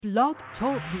Blog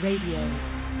Talk Radio.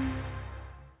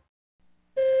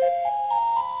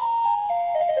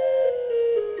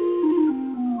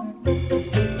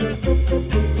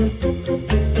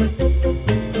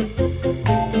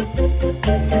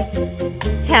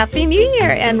 Happy New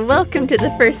Year and welcome to the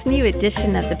first new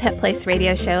edition of the Pet Place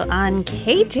Radio Show on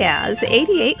KJAZZ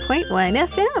 88.1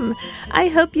 FM. I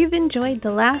hope you've enjoyed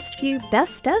the last few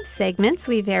best of segments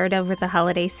we've aired over the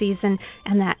holiday season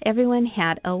and that everyone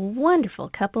had a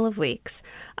wonderful couple of weeks.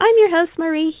 I'm your host,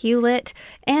 Marie Hulett,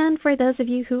 and for those of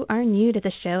you who are new to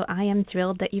the show, I am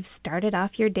thrilled that you've started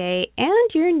off your day and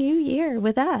your new year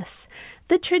with us.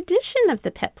 The tradition of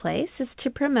the Pet Place is to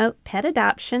promote pet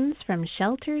adoptions from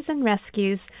shelters and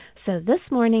rescues, so this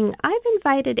morning I've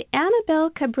invited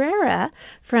Anabell Cabrera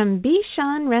from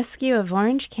Bichon Rescue of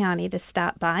Orange County to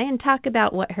stop by and talk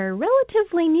about what her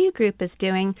relatively new group is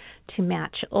doing to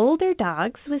match older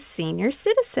dogs with senior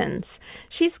citizens.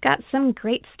 She's got some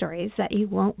great stories that you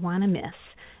won't want to miss.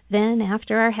 Then,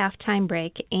 after our halftime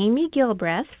break, Amy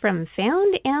Gilbreth from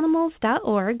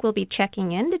FoundAnimals.org will be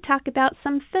checking in to talk about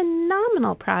some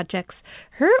phenomenal projects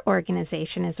her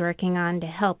organization is working on to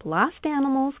help lost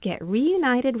animals get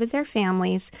reunited with their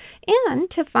families and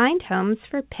to find homes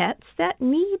for pets that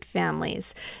need families.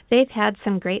 They've had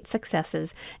some great successes,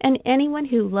 and anyone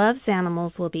who loves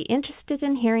animals will be interested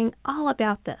in hearing all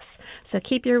about this. So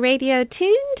keep your radio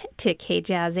tuned to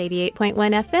KJAZZ 88.1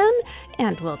 FM,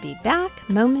 and we'll be back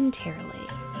momentarily.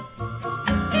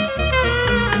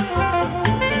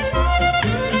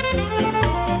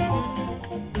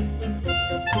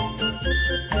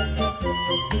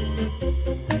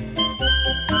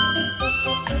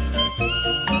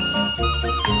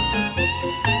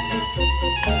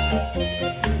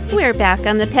 We're back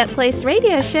on the Pet Place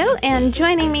Radio Show, and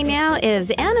joining me now is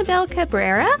Anabell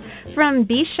Cabrera from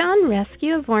Bichon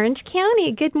Rescue of Orange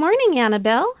County. Good morning,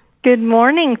 Anabell. Good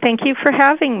morning. Thank you for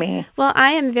having me. Well,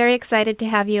 I am very excited to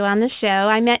have you on the show.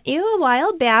 I met you a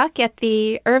while back at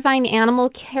the Irvine Animal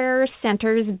Care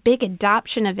Center's big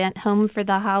adoption event, Home for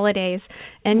the Holidays,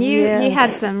 and you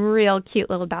had some real cute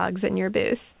little dogs in your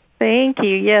booth. Thank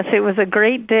you. Yes, it was a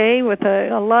great day with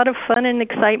a lot of fun and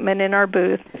excitement in our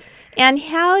booth. And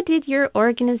how did your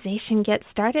organization get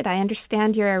started? I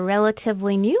understand you're a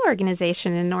relatively new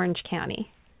organization in Orange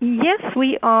County. Yes,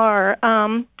 we are.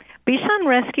 Bichon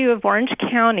Rescue of Orange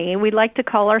County, we like to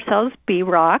call ourselves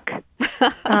B-Rock.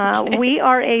 Okay. We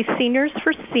are a Seniors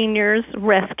for Seniors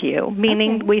rescue,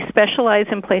 meaning we specialize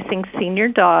in placing senior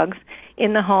dogs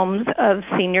in the homes of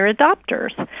senior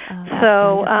adopters.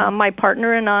 My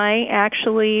partner and I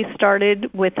actually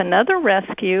started with another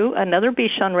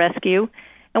Bichon rescue,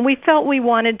 and we felt we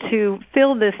wanted to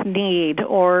fill this need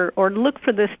or look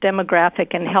for this demographic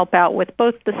and help out with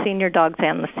both the senior dogs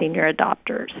and the senior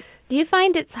adopters. Do you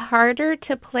find it's harder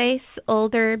to place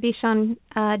older Bichon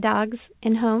dogs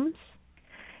in homes?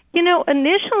 You know,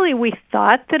 initially we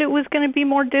thought that it was going to be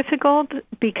more difficult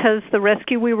because the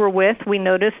rescue we were with, we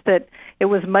noticed that it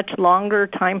was much longer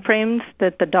time frames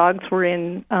that the dogs were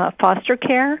in foster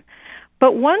care.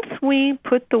 But once we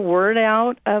put the word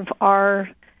out of our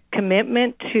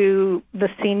commitment to the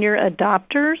senior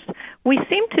adopters, we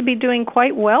seem to be doing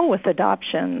quite well with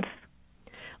adoptions.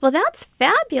 Well, that's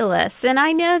fabulous. And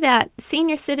I know that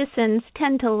senior citizens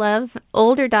tend to love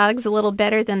older dogs a little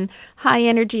better than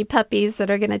high-energy puppies that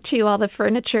are going to chew all the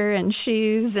furniture and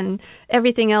shoes and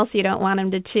everything else you don't want them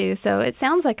to chew. So it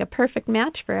sounds like a perfect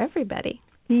match for everybody.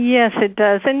 Yes, it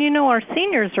does. And, you know, our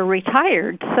seniors are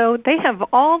retired, so they have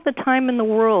all the time in the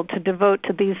world to devote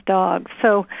to these dogs.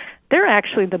 So they're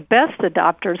actually the best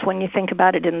adopters when you think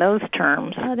about it in those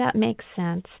terms. Oh, that makes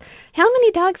sense. How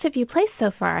many dogs have you placed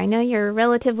so far? I know you're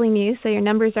relatively new, so your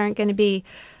numbers aren't going to be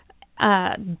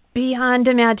beyond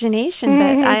imagination,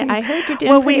 but I heard you're doing pretty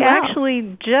well. Well, we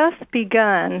actually just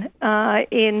begun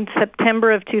in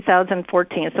September of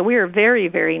 2014, so we are very,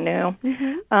 very new,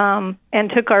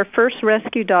 and took our first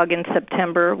rescue dog in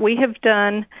September. We have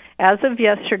done, as of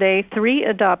yesterday, 3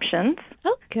 adoptions.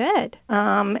 Oh, good.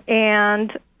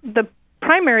 And the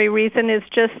primary reason is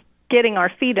just getting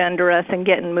our feet under us and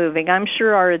getting moving. I'm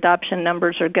sure our adoption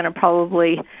numbers are going to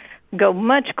probably go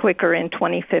much quicker in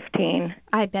 2015.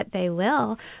 I bet they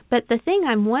will. But the thing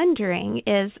I'm wondering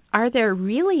is, are there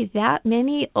really that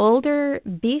many older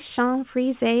Bichon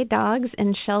Frise dogs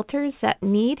in shelters that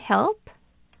need help?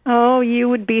 Oh, you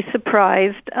would be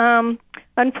surprised.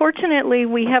 Unfortunately,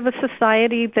 we have a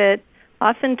society that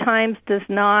oftentimes does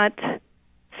not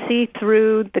see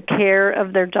through the care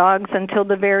of their dogs until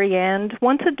the very end.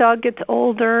 Once a dog gets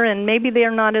older and maybe they're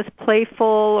not as playful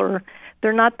or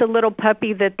they're not the little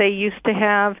puppy that they used to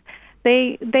have,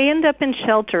 they end up in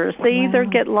shelters. They either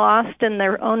get lost and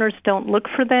their owners don't look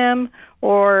for them,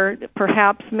 or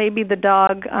perhaps maybe the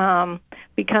dog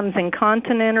becomes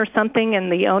incontinent or something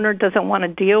and the owner doesn't want to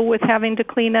deal with having to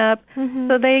clean up.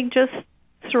 So they just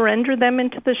surrender them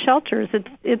into the shelters.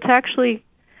 It's actually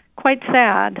quite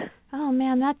sad. Oh,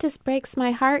 man, that just breaks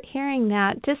my heart hearing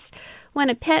that. Just when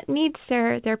a pet needs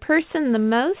their person the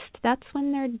most, that's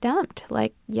when they're dumped,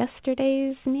 like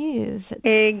yesterday's news. It's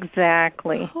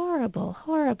exactly. Horrible,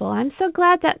 horrible. I'm so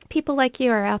glad that people like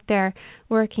you are out there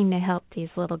working to help these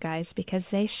little guys because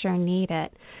they sure need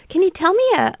it. Can you tell me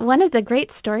one of the great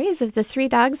stories of the 3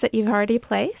 dogs that you've already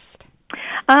placed?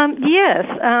 Yes.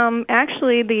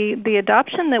 Actually, the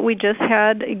adoption that we just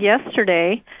had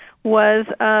yesterday was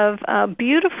of a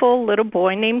beautiful little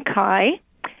boy named Kai.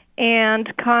 And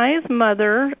Kai's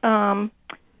mother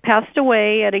passed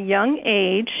away at a young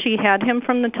age. She had him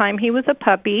from the time he was a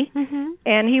puppy,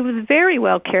 and he was very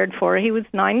well cared for. He was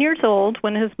 9 years old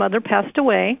when his mother passed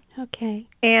away. Okay.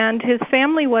 And his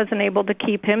family wasn't able to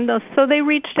keep him, so they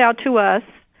reached out to us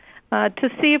to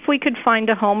see if we could find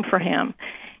a home for him.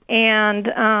 And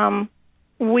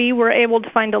we were able to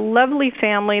find a lovely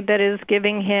family that is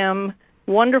giving him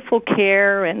wonderful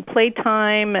care and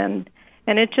playtime, and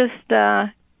it just...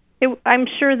 I'm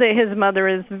sure that his mother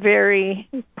is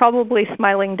probably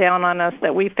smiling down on us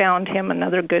that we found him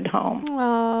another good home.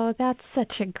 Oh, that's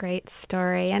such a great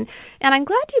story. And I'm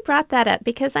glad you brought that up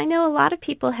because I know a lot of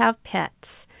people have pets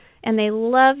and they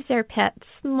love their pets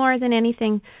more than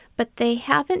anything, but they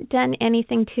haven't done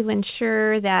anything to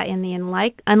ensure that in the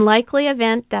unlikely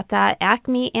event that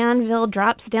Acme anvil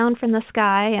drops down from the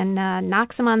sky and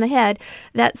knocks them on the head,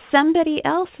 that somebody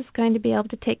else is going to be able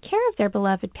to take care of their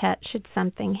beloved pet should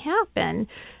something happen.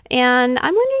 And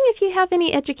I'm wondering if you have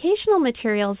any educational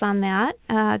materials on that.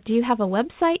 Do you have a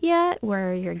website yet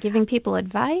where you're giving people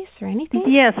advice or anything?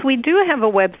 Yes, we do have a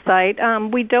website.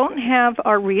 We don't have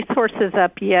our resources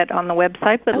up yet on the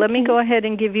website, but let me go ahead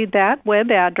and give you that web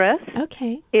address.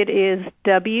 Okay. It is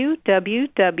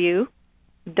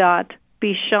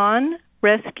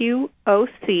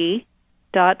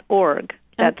www.bichonrescueoc.org.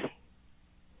 That's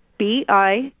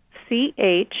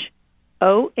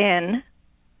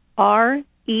BichonRescueOC.org.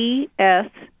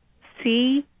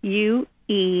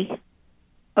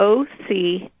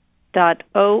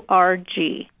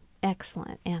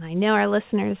 Excellent. And I know our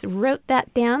listeners wrote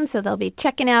that down, so they'll be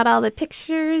checking out all the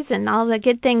pictures and all the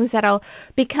good things that'll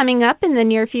be coming up in the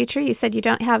near future. You said you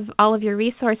don't have all of your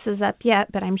resources up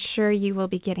yet, but I'm sure you will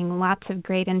be getting lots of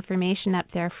great information up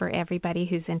there for everybody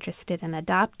who's interested in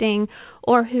adopting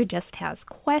or who just has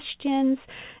questions.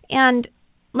 And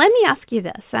let me ask you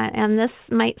this, and this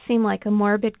might seem like a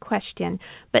morbid question,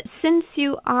 but since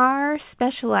you are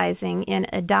specializing in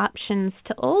adoptions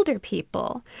to older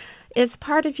people, is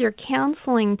part of your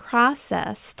counseling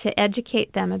process to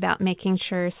educate them about making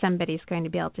sure somebody's going to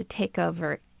be able to take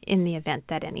over in the event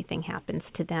that anything happens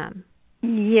to them?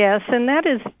 Yes, and that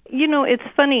is, it's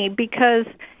funny because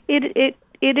it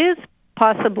is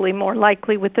possibly more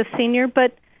likely with a senior,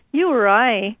 but you or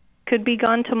I could be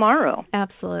gone tomorrow.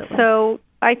 Absolutely. So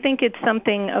I think it's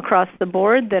something across the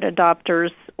board that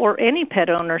adopters or any pet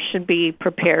owner should be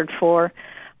prepared for.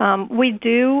 We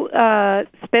do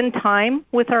spend time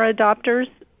with our adopters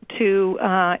to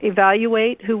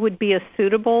evaluate who would be a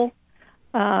suitable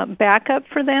backup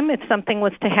for them if something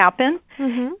was to happen.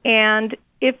 And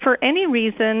if for any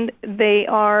reason they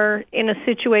are in a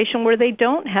situation where they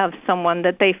don't have someone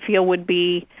that they feel would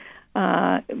be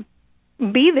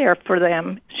there for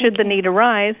them should the need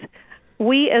arise,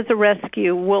 we as a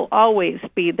rescue will always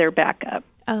be their backup.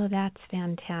 Oh, that's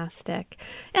fantastic.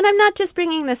 And I'm not just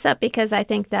bringing this up because I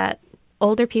think that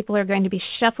older people are going to be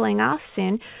shuffling off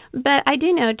soon, but I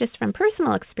do know just from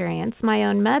personal experience, my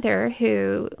own mother,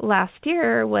 who last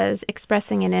year was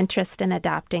expressing an interest in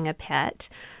adopting a pet,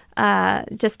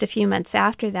 just a few months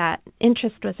after that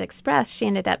interest was expressed, she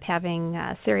ended up having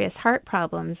serious heart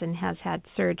problems and has had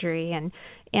surgery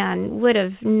and would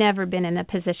have never been in a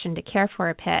position to care for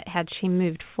a pet had she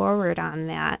moved forward on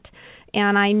that.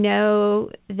 And I know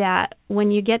that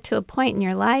when you get to a point in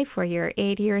your life where you're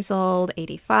 80 years old,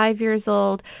 85 years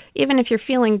old, even if you're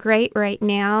feeling great right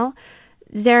now,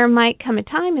 there might come a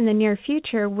time in the near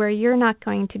future where you're not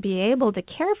going to be able to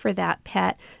care for that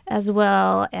pet as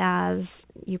well as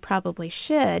you probably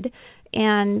should.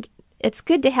 And it's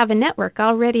good to have a network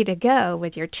all ready to go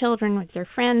with your children, with your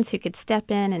friends who could step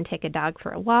in and take a dog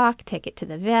for a walk, take it to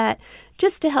the vet,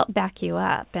 just to help back you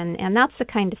up. And that's the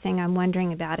kind of thing I'm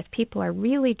wondering about, if people are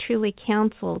really, truly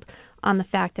counseled on the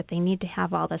fact that they need to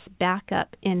have all this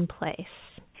backup in place.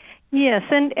 Yes,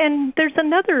 and there's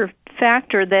another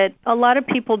factor that a lot of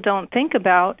people don't think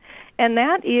about, and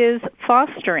that is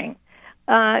fostering.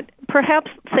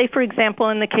 Perhaps, say, for example,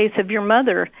 in the case of your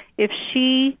mother, if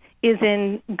she is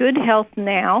in good health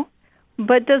now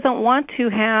but doesn't want to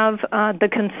have the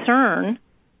concern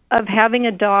of having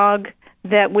a dog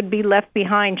that would be left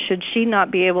behind should she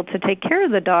not be able to take care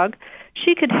of the dog,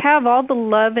 she could have all the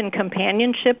love and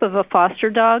companionship of a foster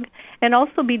dog and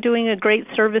also be doing a great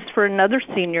service for another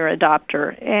senior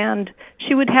adopter. And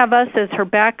she would have us as her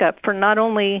backup for not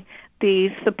only the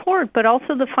support but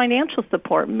also the financial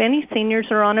support. Many seniors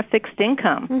are on a fixed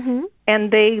income, and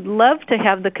they love to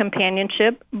have the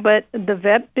companionship, but the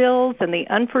vet bills and the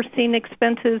unforeseen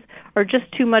expenses are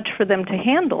just too much for them to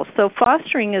handle. So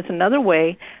fostering is another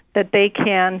way that they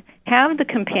can have the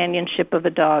companionship of a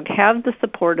dog, have the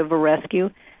support of a rescue,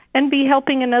 and be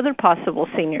helping another possible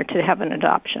senior to have an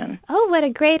adoption. Oh, what a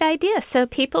great idea. So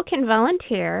people can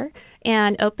volunteer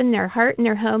and open their heart and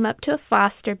their home up to a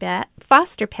foster pet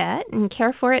and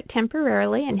care for it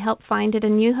temporarily and help find it a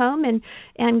new home and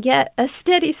get a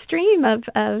steady stream of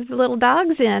little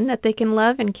dogs in that they can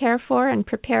love and care for and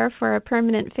prepare for a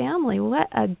permanent family. What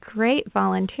a great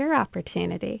volunteer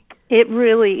opportunity. It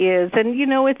really is. And,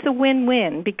 it's a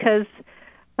win-win because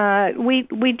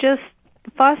we just,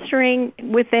 fostering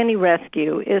with any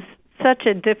rescue is such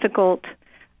a difficult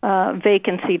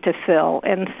vacancy to fill.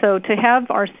 And so to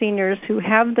have our seniors who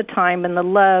have the time and the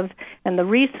love and the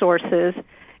resources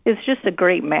is just a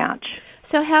great match.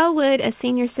 So how would a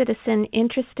senior citizen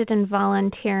interested in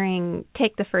volunteering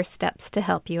take the first steps to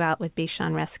help you out with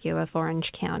Bichon Rescue of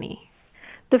Orange County?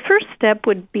 The first step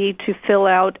would be to fill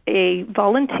out a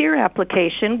volunteer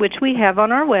application, which we have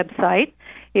on our website.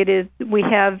 We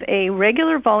have a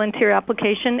regular volunteer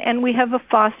application and we have a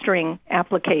fostering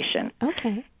application.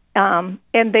 Okay.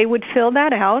 And they would fill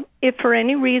that out. If for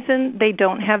any reason they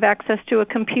don't have access to a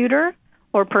computer,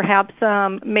 or perhaps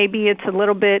maybe it's a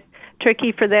little bit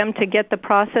tricky for them to get the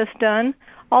process done,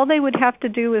 all they would have to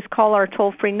do is call our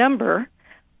toll-free number,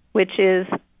 which is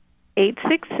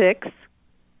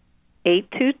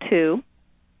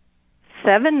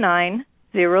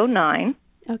 866-822-7909.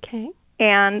 Okay.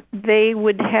 And they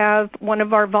would have one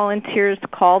of our volunteers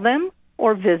call them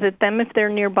or visit them if they're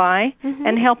nearby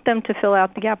and help them to fill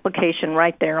out the application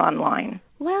right there online.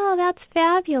 Wow, that's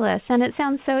fabulous. And it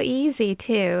sounds so easy,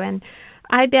 too. And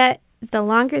I bet the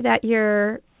longer that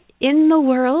you're in the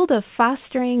world of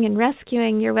fostering and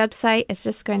rescuing, your website is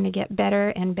just going to get better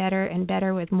and better and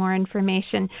better with more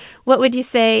information. What would you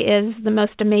say is the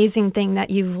most amazing thing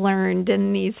that you've learned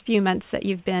in these few months that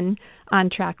you've been on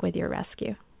track with your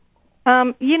rescue?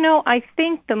 I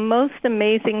think the most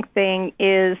amazing thing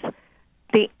is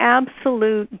the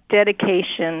absolute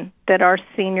dedication that our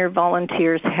senior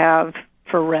volunteers have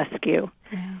for rescue,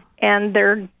 and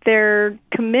their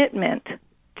commitment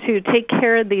to take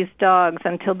care of these dogs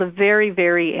until the very,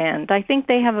 very end. I think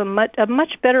they have a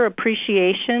much better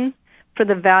appreciation for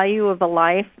the value of a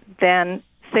life than,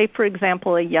 say, for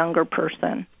example, a younger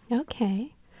person.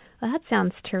 Okay. Well, that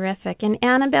sounds terrific. And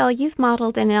Anabell, you've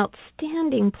modeled an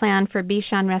outstanding plan for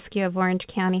Bichon Rescue of Orange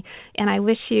County, and I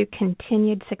wish you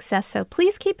continued success. So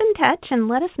please keep in touch and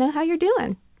let us know how you're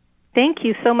doing. Thank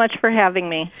you so much for having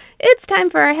me. It's time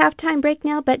for our halftime break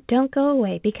now, but don't go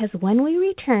away, because when we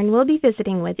return, we'll be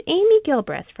visiting with Amy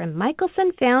Gilbreth from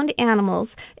Michelson Found Animals,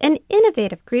 an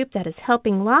innovative group that is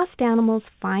helping lost animals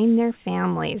find their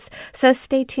families. So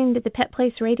stay tuned to the Pet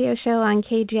Place Radio Show on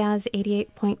KJAZZ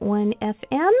 88.1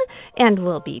 FM, and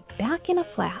we'll be back in a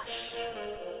flash.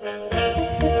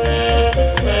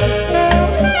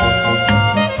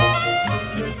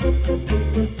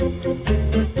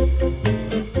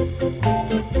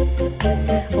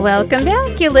 Welcome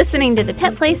back. You're listening to the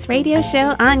Pet Place Radio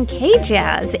Show on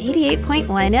KJAZZ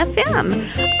 88.1 FM.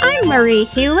 I'm Marie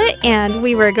Hulett, and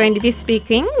we were going to be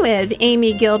speaking with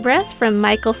Amy Gilbreth from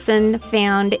Michelson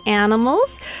Found Animals,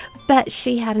 but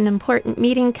she had an important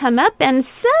meeting come up, and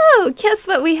so guess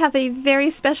what? We have a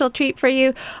very special treat for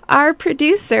you. Our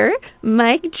producer,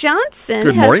 Mike Johnson.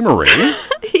 Good morning, Marie.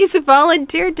 He's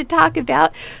volunteered to talk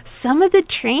about some of the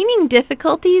training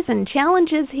difficulties and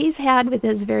challenges he's had with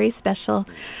his very special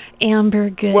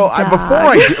Amber Good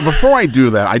dog. Before I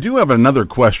do that, I do have another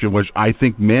question, which I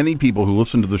think many people who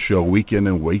listen to the show week in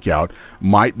and week out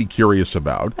might be curious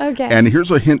about. Okay. And here's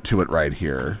a hint to it right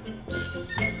here.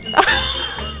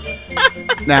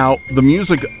 Now, the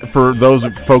music, for those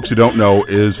folks who don't know,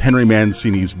 is Henry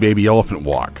Mancini's Baby Elephant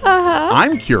Walk.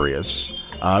 I'm curious,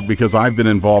 because I've been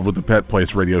involved with the Pet Place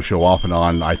Radio Show off and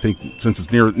on, I think, since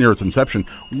it's near its inception.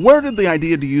 Where did the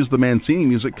idea to use the Mancini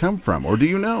music come from, or do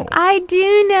you know? I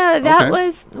do know. That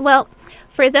was,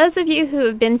 For those of you who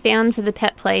have been fans of the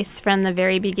Pet Place from the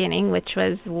very beginning, which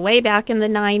was way back in the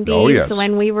 90s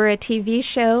when we were a TV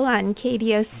show on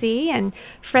KDOC and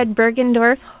Fred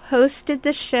Bergendorf hosted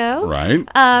the show. Right.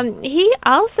 He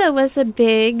also was a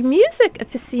big music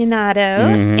aficionado,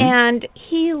 and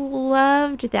he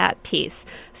loved that piece.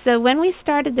 So when we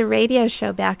started the radio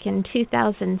show back in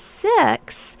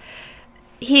 2006,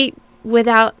 he,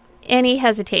 without any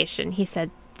hesitation, he said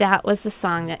that was the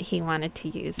song that he wanted to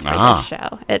use for the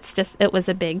show. It was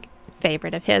a big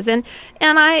favorite of his, and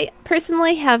I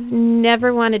personally have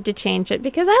never wanted to change it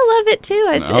because I love it too.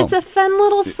 It's a fun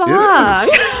little song.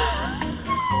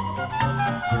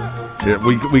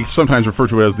 We sometimes refer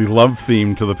to it as the love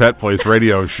theme to the Pet Place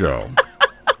radio show.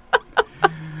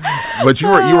 But you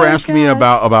were asking me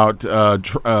about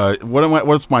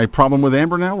what's my problem with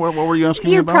Amber now? What were you asking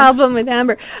me about? Your problem with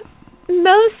Amber.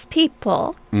 Most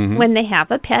people, when they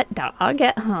have a pet dog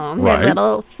at home, their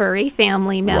little furry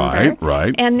family member,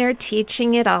 and they're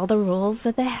teaching it all the rules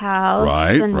of the house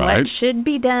and what should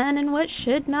be done and what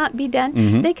should not be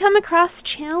done, they come across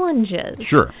challenges.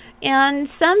 Sure. And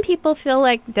some people feel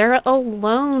like they're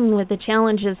alone with the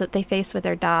challenges that they face with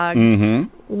their dog,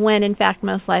 when in fact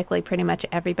most likely pretty much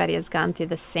everybody has gone through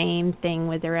the same thing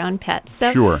with their own pet.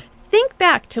 So think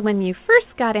back to when you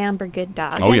first got Amber Good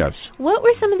Dog. Oh, yes. What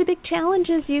were some of the big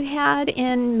challenges you had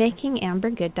in making Amber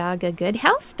Good Dog a good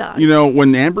house dog? You know,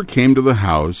 when Amber came to the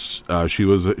house, she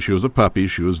was a puppy.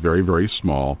 She was very, very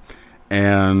small.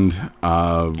 And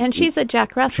she's a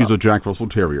Jack Russell. She's a Jack Russell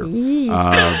Terrier.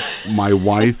 My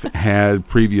wife had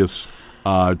previous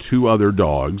 2 other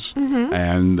dogs.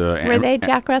 And were they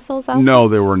Jack Russells also? No,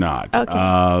 they were not.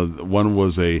 Okay. One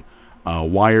was a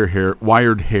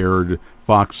wire-haired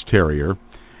Fox Terrier,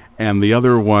 and the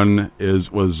other one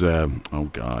was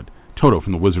Toto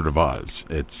from the Wizard of Oz.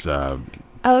 It's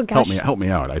help me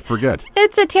out. I forget.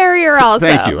 It's a terrier also.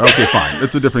 Thank you. Okay, fine.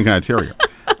 It's a different kind of terrier.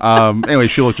 Anyway,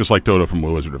 she looked just like Toto from the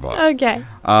Wizard of Oz. Okay.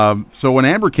 So when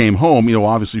Amber came home,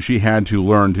 obviously she had to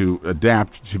learn to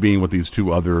adapt to being with these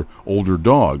 2 other older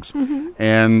dogs,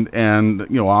 and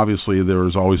obviously there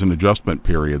was always an adjustment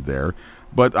period there.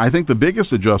 But I think the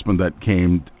biggest adjustment that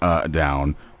came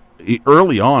down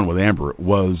early on with Amber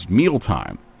was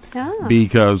mealtime.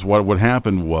 Because what would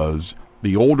happen was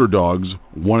the older dogs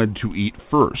wanted to eat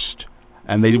first,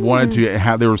 and they wanted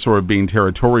to they were sort of being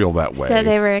territorial that way. So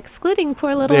they were excluding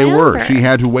poor little Amber. They were. She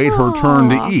had to wait her turn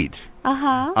to eat.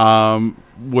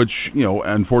 Which,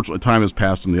 unfortunately, time has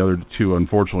passed, and the other 2,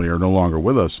 unfortunately, are no longer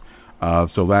with us.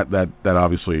 So that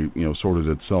obviously, sorted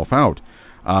itself out.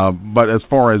 But as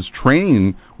far as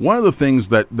training, one of the things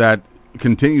that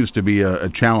continues to be a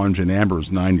challenge, and Amber's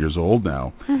 9 years old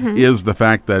now, is the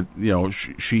fact that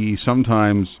she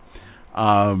sometimes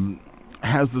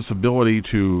has this ability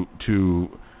to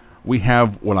we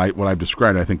have what I've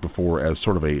described, I think, before as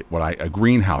sort of a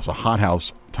greenhouse, a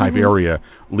hothouse type area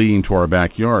leading to our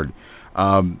backyard.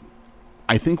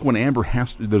 I think when Amber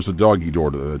there's a doggy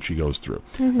door that she goes through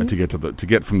to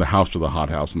get from the house to the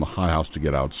hothouse and the hothouse to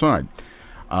get outside.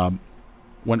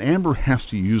 When Amber has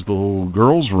to use the little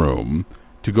girl's room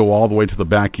to go all the way to the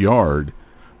backyard,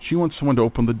 she wants someone to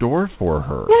open the door for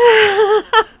her.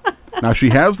 Now, she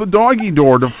has the doggy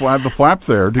door to the flap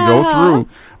there to go through,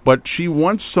 but she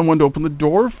wants someone to open the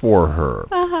door for her.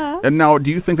 And now,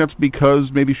 do you think that's because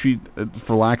maybe she,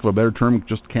 for lack of a better term,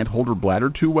 just can't hold her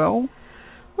bladder too well?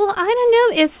 Well, I don't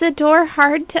know. Is the door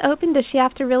hard to open? Does she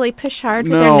have to really push hard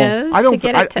with her nose to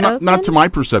get it to open? Not to my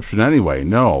perception, anyway.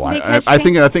 No, I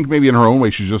think maybe in her own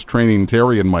way she's just training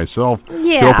Terry and myself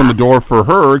to open the door for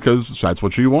her because that's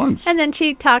what she wants. And then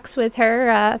she talks with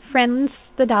her friends,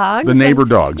 the dogs, the neighbor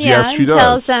dogs. Yes, she does.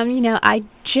 Tells them, I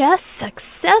just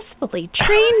successfully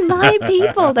trained my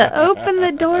people to open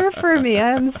the door for me.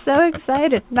 I'm so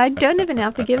excited, and I don't even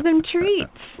have to give them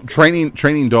treats.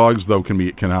 Training dogs, though,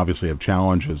 can obviously have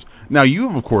challenges. Now,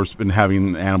 you've, of course, been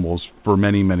having animals for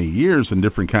many, many years in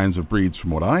different kinds of breeds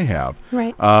from what I have.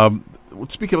 Right.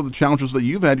 Speak of the challenges that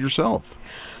you've had yourself.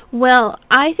 Well,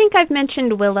 I think I've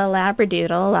mentioned Willow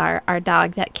Labradoodle, our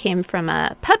dog that came from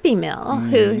a puppy mill,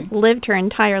 who lived her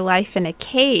entire life in a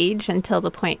cage until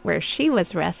the point where she was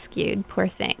rescued, poor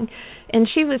thing. And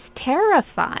she was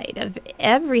terrified of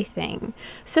everything.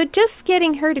 So just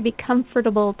getting her to be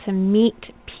comfortable to meet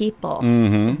people,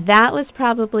 that was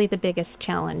probably the biggest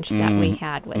challenge that we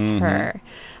had with her.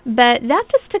 But that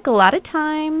just took a lot of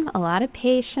time, a lot of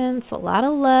patience, a lot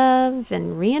of love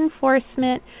and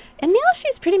reinforcement. And now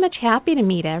she's pretty much happy to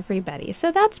meet everybody. So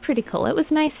that's pretty cool. It was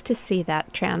nice to see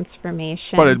that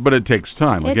transformation. But it takes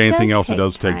time. Like anything else, it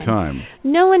does take time.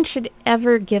 No one should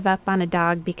ever give up on a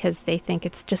dog because they think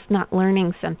it's just not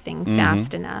learning something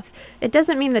fast enough. It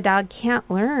doesn't mean the dog can't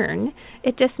learn.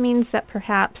 It just means that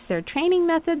perhaps their training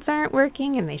methods aren't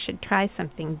working and they should try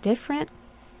something different.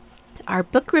 Our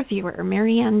book reviewer,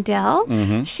 Marianne Dell,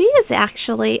 she is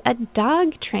actually a dog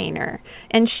trainer,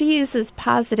 and she uses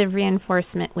positive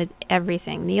reinforcement with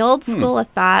everything. The old school of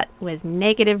thought was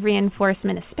negative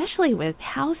reinforcement, especially with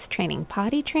house training,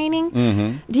 potty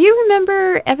training. Do you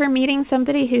remember ever meeting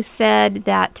somebody who said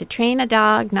that to train a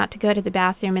dog not to go to the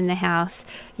bathroom in the house,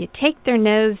 you take their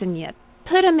nose and you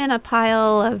put them in a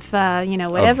pile of,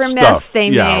 whatever mess they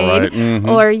made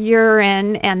or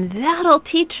urine, and that'll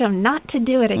teach them not to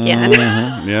do it again.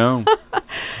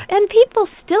 And people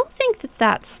still think that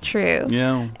that's true.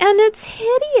 And it's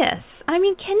hideous. I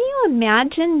mean, can you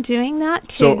imagine doing that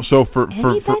to So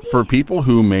for people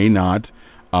who may not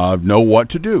know what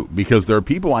to do, because there are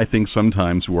people, I think,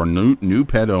 sometimes who are new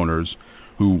pet owners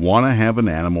who want to have an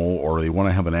animal, or they want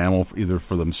to have an animal either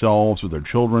for themselves or their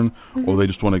children, or they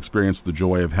just want to experience the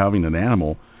joy of having an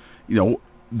animal.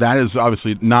 That is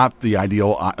obviously not the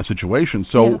ideal situation.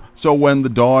 So when the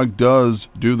dog does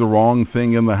do the wrong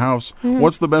thing in the house,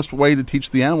 what's the best way to teach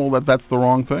the animal that that's the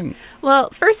wrong thing?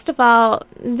 Well, first of all,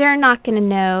 they're not going to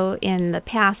know in the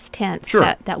past tense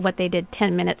that what they did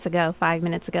 10 minutes ago, 5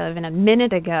 minutes ago, even a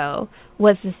minute ago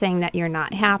was the thing that you're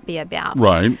not happy about.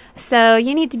 Right. So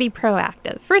you need to be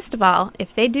proactive. First of all, if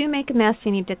they do make a mess,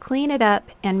 you need to clean it up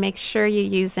and make sure you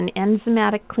use an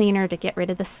enzymatic cleaner to get rid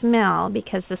of the smell,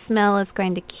 because the smell is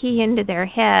going to key into their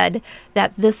head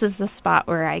that this is the spot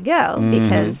where I go,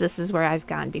 because this is where I've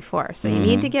gone before. So you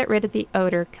need to get rid of the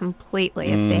odor completely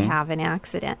if they have an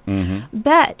accident.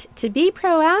 But to be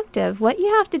proactive, what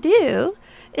you have to do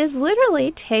is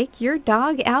literally take your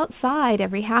dog outside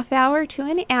every half hour to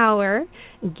an hour,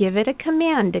 give it a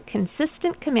command, a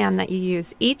consistent command that you use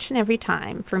each and every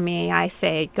time. For me, I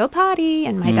say, go potty,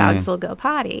 and my dogs will go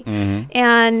potty.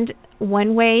 And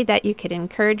one way that you could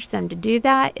encourage them to do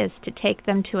that is to take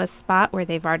them to a spot where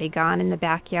they've already gone in the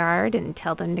backyard and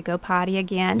tell them to go potty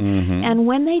again. And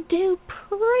when they do,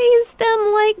 praise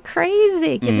them like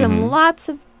crazy. Give them lots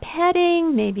of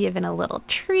petting, maybe even a little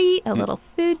treat, a little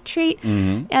food treat,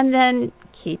 and then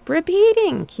keep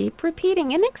repeating,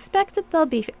 and expect that there'll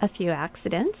be a few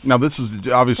accidents. Now, this is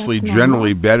obviously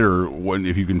generally better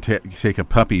if you can take a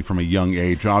puppy from a young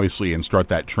age, obviously, and start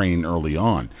that training early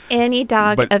on. Any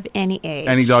dog of any age.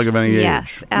 Any dog of any age. Yes,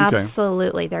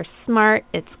 absolutely. They're smart.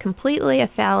 It's completely a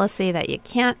fallacy that you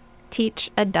can't teach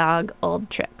a dog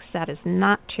old tricks. That is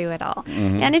not true at all.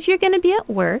 And if you're going to be at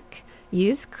work,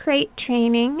 use crate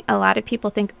training. A lot of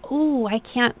people think, I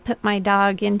can't put my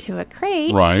dog into a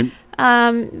crate. Right.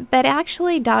 But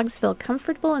actually, dogs feel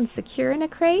comfortable and secure in a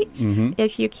crate.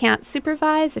 If you can't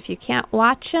supervise, if you can't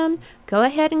watch them, go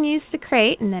ahead and use the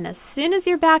crate. And then as soon as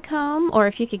you're back home, or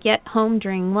if you could get home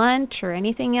during lunch or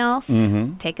anything else,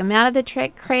 take them out of the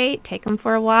crate, take them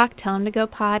for a walk, tell them to go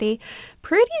potty.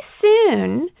 Pretty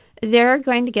soon, they're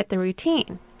going to get the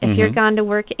routine. If you're gone to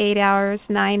work 8 hours,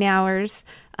 9 hours,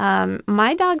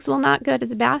 my dogs will not go to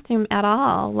the bathroom at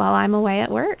all while I'm away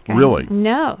at work. Really?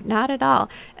 No, not at all.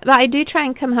 But I do try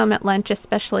and come home at lunch,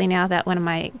 especially now that one of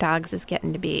my dogs is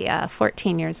getting to be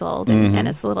 14 years old, and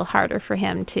it's a little harder for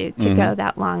him to go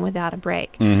that long without a break.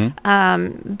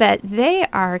 But they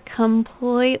are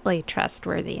completely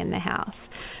trustworthy in the house.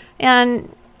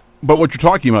 But what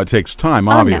you're talking about takes time,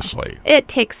 obviously. No. It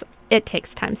takes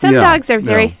time. Some dogs are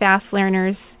very fast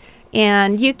learners,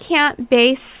 and you can't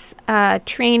base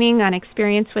training on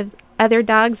experience with other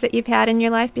dogs that you've had in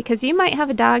your life, because you might have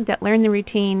a dog that learned the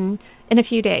routine in a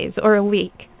few days or a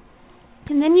week,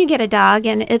 and then you get a dog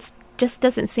and it just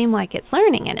doesn't seem like it's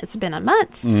learning, and it's been a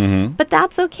month. But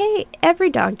that's okay.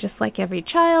 Every dog, just like every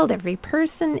child, every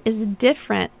person, is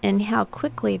different in how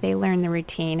quickly they learn the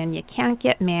routine, and you can't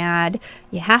get mad.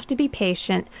 You have to be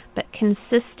patient, but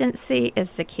consistency is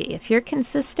the key. If you're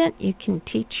consistent, you can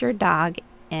teach your dog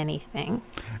anything.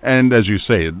 And as you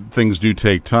say, things do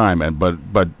take time,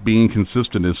 but being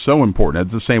consistent is so important.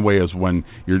 It's the same way as when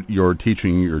you're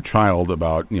teaching your child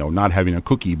about not having a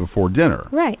cookie before dinner.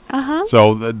 Right.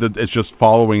 So it's just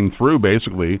following through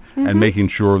basically, and making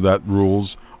sure that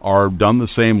rules are done the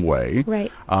same way.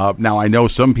 Right. Now, I know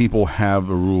some people have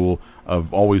a rule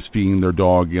of always feeding their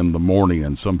dog in the morning,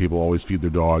 and some people always feed their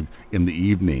dog in the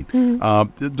evening.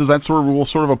 Does that sort of rule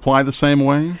sort of apply the same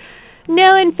way?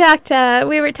 No, in fact,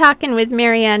 we were talking with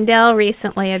Mary Andell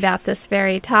recently about this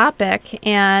very topic,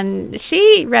 and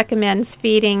she recommends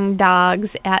feeding dogs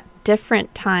at different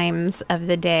times of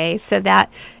the day, so that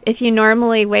if you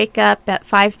normally wake up at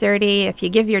 5:30, if you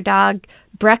give your dog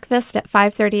breakfast at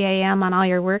 5:30 a.m. on all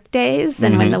your work days,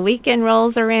 then when the weekend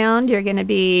rolls around, you're going to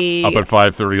be up at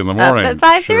 5:30 in the morning. Up at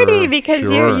 5:30 because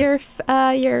your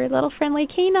little friendly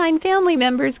canine family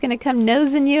member is going to come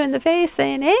nosing you in the face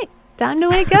saying, "Hey, time to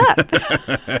wake up."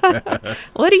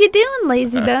 What are you doing,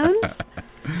 lazy bones?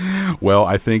 Well,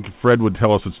 I think Fred would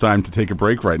tell us it's time to take a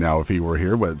break right now if he were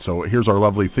here. But so here's our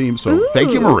lovely theme. So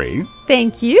thank you, Marie.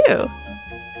 Thank you.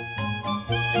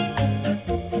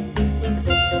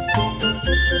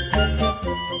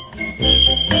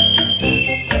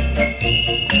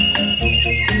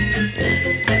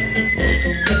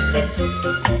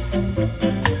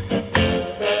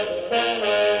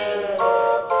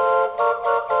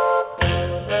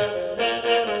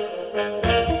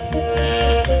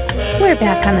 We're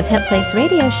back on the Pet Place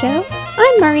Radio Show.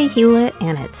 I'm Marie Hulett,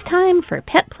 and it's time for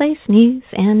Pet Place news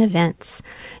and events.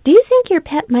 Do you think your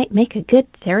pet might make a good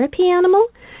therapy animal?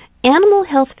 Animal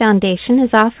Health Foundation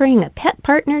is offering a Pet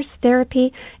Partners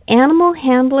Therapy Animal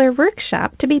Handler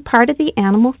Workshop to be part of the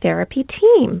animal therapy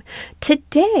team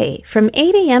today from 8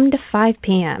 a.m. to 5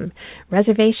 p.m.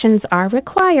 Reservations are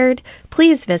required.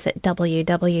 Please visit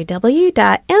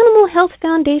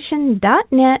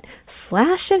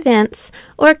www.animalhealthfoundation.net/events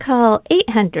or call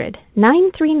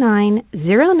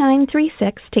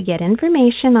 800-939-0936 to get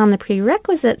information on the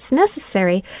prerequisites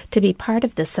necessary to be part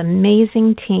of this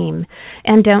amazing team.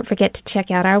 And don't forget to check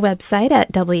out our website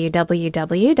at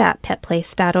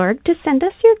www.petplace.org to send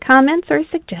us your comments or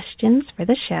suggestions for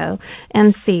the show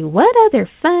and see what other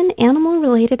fun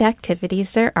animal-related activities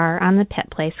there are on the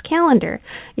Pet Place calendar.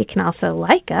 You can also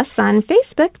like us on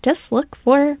Facebook. Just look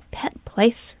for Pet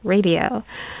Place Radio.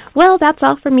 Well, that's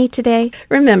all for me today.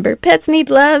 Remember, pets need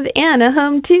love and a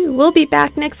home, too. We'll be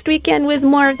back next weekend with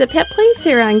more of the Pet Place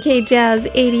here on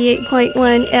KJAZZ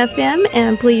 88.1 FM.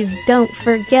 And please don't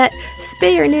forget,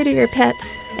 spay or neuter your pets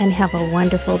and have a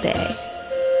wonderful day.